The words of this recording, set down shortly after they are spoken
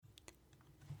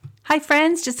Hi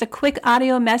friends, just a quick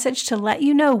audio message to let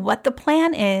you know what the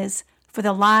plan is for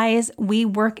the Lies We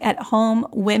Work at Home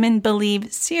Women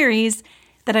Believe series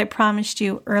that I promised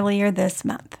you earlier this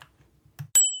month.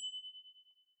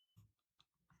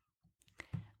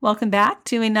 Welcome back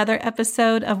to another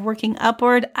episode of Working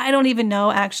Upward. I don't even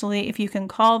know actually if you can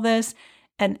call this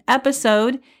an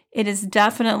episode. It is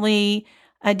definitely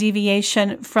a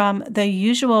deviation from the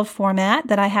usual format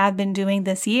that I have been doing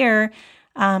this year.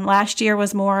 Last year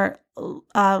was more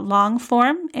long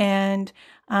form and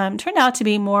turned out to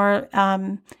be more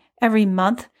every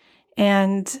month.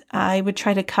 And I would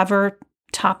try to cover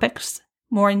topics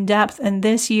more in depth. And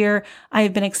this year I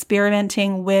have been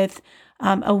experimenting with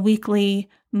a weekly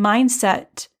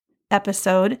mindset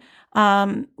episode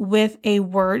with a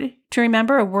word to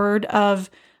remember, a word of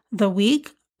the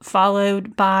week,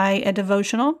 followed by a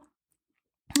devotional.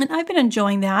 And I've been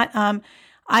enjoying that.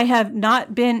 I have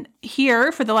not been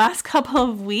here for the last couple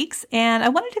of weeks, and I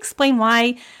wanted to explain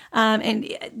why. And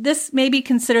this maybe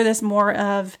consider this more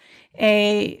of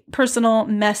a personal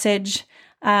message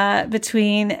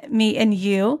between me and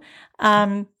you.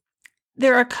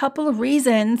 There are a couple of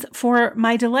reasons for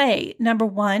my delay. Number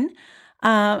one,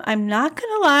 I'm not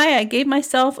going to lie, I gave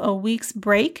myself a week's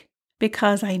break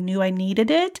because I knew I needed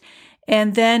it.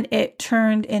 And then it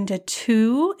turned into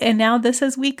 2, and now this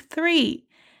is week 3.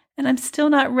 And I'm still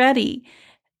not ready.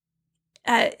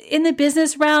 In the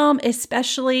business realm,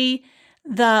 especially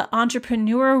the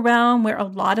entrepreneur realm where a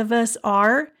lot of us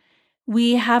are,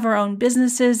 we have our own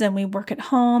businesses and we work at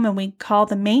home and we call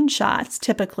the main shots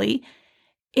typically.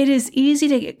 It is easy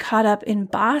to get caught up in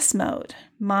boss mode,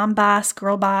 mom boss,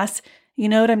 girl boss. You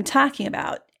know what I'm talking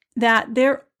about. That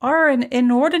there are an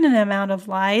inordinate amount of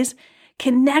lies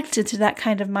connected to that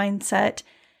kind of mindset,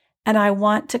 and I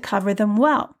want to cover them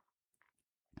well.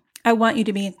 I want you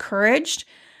to be encouraged.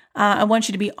 I want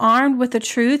you to be armed with the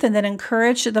truth and then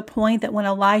encouraged to the point that when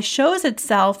a lie shows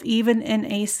itself, even in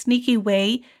a sneaky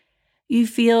way, you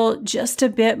feel just a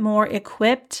bit more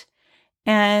equipped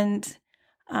and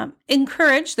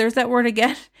encouraged, there's that word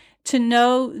again, to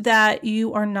know that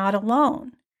you are not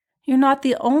alone. You're not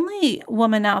the only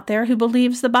woman out there who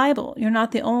believes the Bible. You're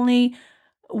not the only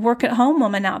work-at-home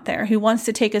woman out there who wants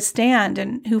to take a stand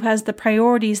and who has the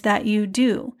priorities that you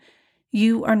do.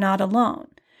 You are not alone.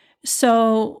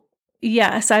 So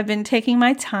yes, I've been taking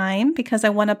my time because I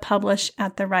want to publish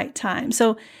at the right time.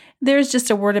 So there's just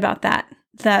a word about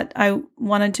that I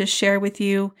wanted to share with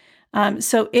you.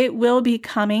 So it will be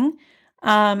coming.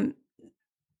 What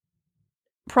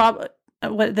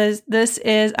this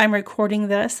is, I'm recording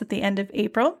this at the end of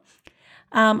April.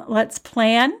 Let's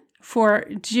plan for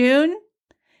June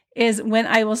is when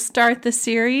I will start the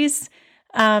series.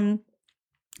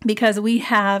 Because we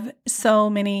have so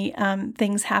many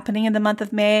things happening in the month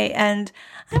of May, and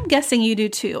I'm guessing you do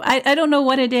too. I don't know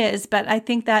what it is, but I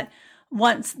think that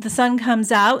once the sun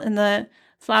comes out and the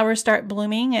flowers start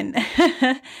blooming and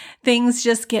things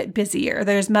just get busier.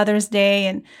 There's Mother's Day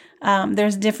and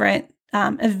there's different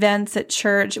events at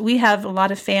church. We have a lot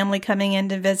of family coming in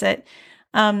to visit.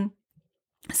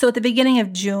 So at the beginning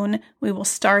of June, we will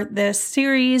start this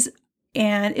series,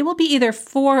 and it will be either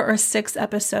 4 or 6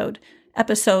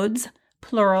 episodes,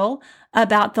 plural,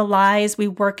 about the lies we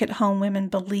work at home women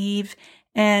believe.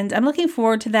 And I'm looking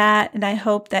forward to that, and I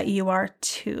hope that you are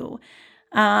too.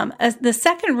 As the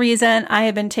second reason I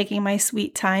have been taking my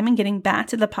sweet time and getting back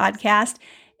to the podcast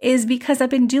is because I've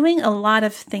been doing a lot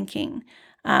of thinking,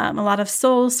 a lot of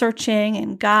soul searching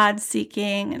and God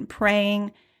seeking and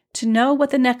praying to know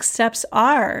what the next steps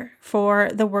are for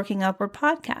the Working Upward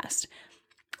podcast.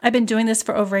 I've been doing this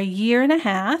for over 1.5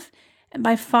 years. And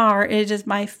by far, it is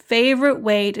my favorite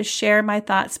way to share my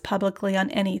thoughts publicly on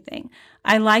anything.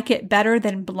 I like it better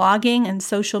than blogging and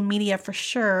social media for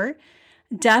sure.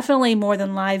 Definitely more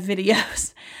than live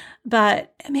videos.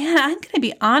 But man, I'm going to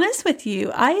be honest with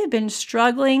you. I have been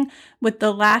struggling with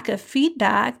the lack of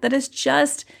feedback that is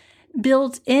just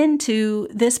built into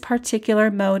this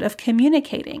particular mode of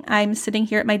communicating. I'm sitting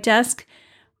here at my desk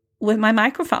with my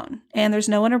microphone and there's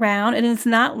no one around and it's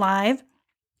not live.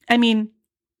 I mean,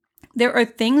 there are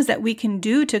things that we can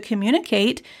do to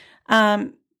communicate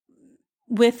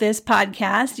with this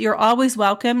podcast. You're always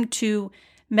welcome to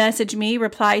message me,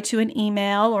 reply to an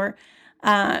email, or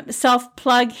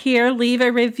self-plug here, leave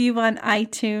a review on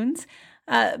iTunes.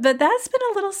 But that's been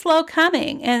a little slow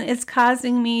coming, and it's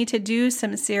causing me to do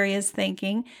some serious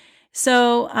thinking.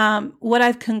 So what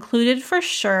I've concluded for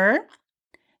sure,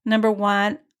 number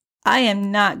one, I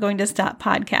am not going to stop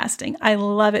podcasting. I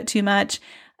love it too much.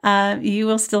 You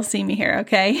will still see me here,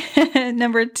 okay?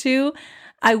 Number two,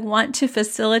 I want to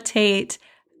facilitate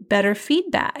better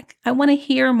feedback. I want to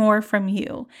hear more from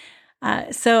you.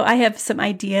 So I have some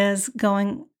ideas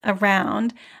going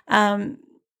around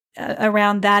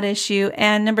that issue.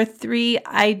 And number 3,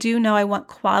 I do know I want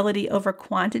quality over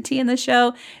quantity in the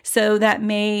show. So that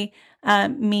may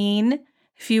mean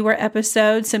fewer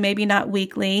episodes. So maybe not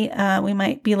weekly. We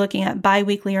might be looking at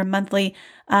bi-weekly or monthly,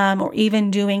 or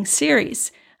even doing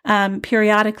series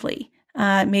periodically.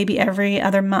 Maybe every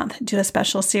other month, do a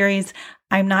special series.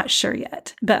 I'm not sure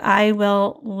yet, but I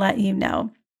will let you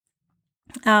know.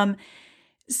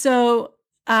 So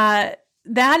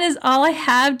that is all I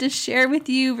have to share with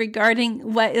you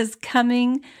regarding what is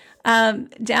coming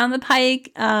down the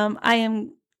pike.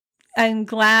 I'm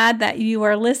glad that you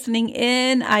are listening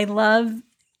in. I love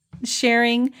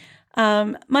sharing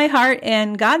my heart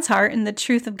and God's heart and the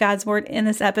truth of God's word in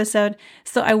this episode.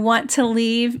 So I want to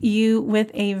leave you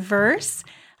with a verse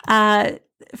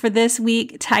for this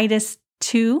week, Titus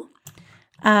 2.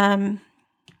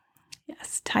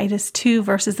 Titus 2,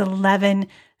 verses 11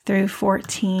 through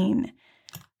 14.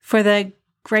 For the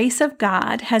grace of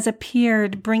God has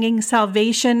appeared, bringing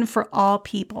salvation for all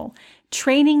people,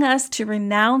 training us to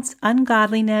renounce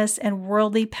ungodliness and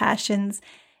worldly passions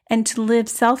and to live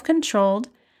self-controlled,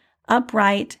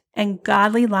 upright, and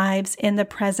godly lives in the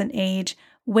present age,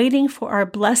 waiting for our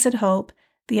blessed hope,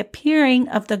 the appearing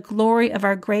of the glory of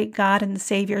our great God and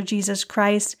Savior Jesus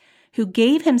Christ, who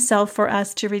gave himself for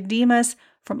us to redeem us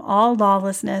from all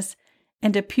lawlessness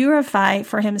and to purify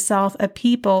for himself a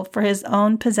people for his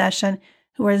own possession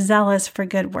who are zealous for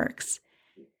good works.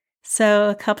 So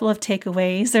a couple of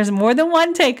takeaways. There's more than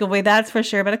one takeaway, that's for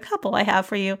sure, but a couple I have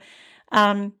for you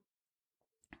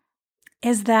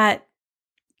is that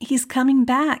he's coming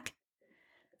back.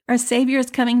 Our Savior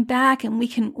is coming back, and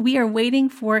we are waiting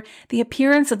for the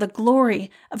appearance of the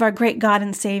glory of our great God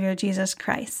and Savior, Jesus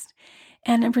Christ.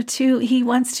 And number 2, he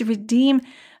wants to redeem,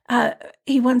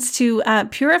 he wants to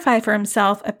purify for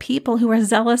himself a people who are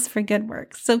zealous for good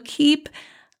works. So keep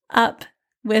up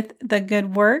with the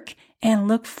good work and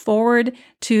look forward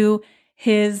to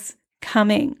his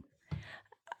coming.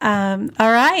 All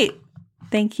right.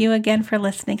 Thank you again for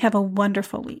listening. Have a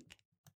wonderful week.